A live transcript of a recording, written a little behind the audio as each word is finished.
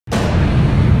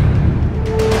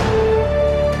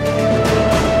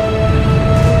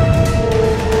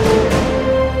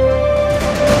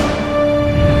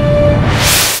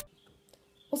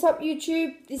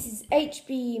YouTube? This is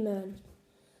HBE Man,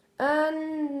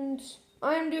 and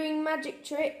I'm doing magic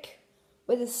trick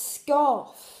with a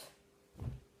scarf.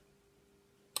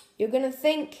 You're gonna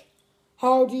think,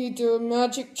 how do you do a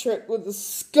magic trick with a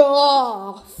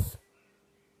scarf?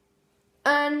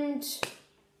 And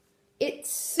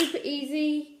it's super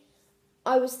easy.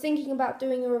 I was thinking about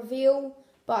doing a reveal,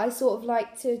 but I sort of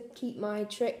like to keep my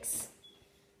tricks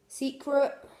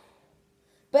secret.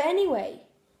 But anyway,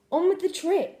 on with the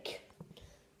trick.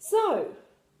 So,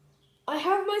 I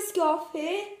have my scarf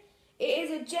here. It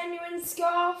is a genuine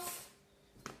scarf.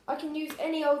 I can use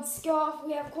any old scarf.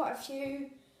 We have quite a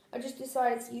few. I just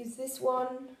decided to use this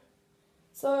one.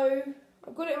 So,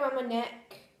 I've got it around my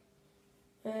neck.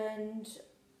 And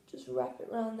just wrap it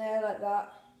around there like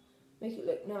that. Make it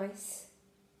look nice.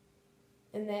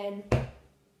 And then,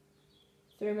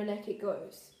 through my neck it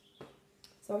goes.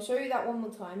 So I'll show you that one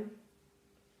more time.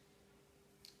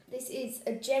 This is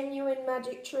a genuine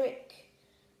magic trick.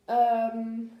 A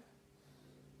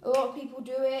lot of people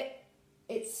do it.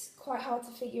 It's quite hard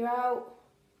to figure out,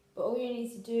 but all you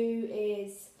need to do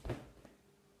is,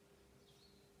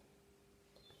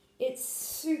 it's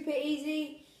super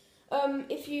easy.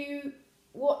 If you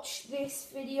watch this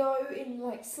video in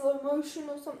like slow motion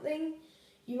or something,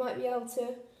 you might be able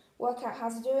to work out how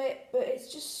to do it, but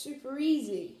it's just super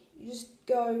easy. You just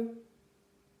go,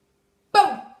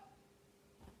 boom!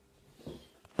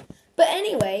 But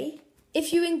anyway,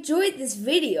 if you enjoyed this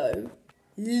video,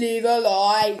 leave a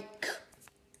like.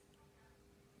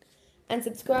 And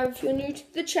subscribe if you're new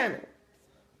to the channel.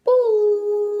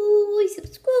 Boy,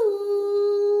 subscribe.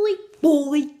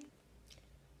 Boy.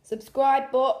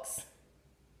 Subscribe box.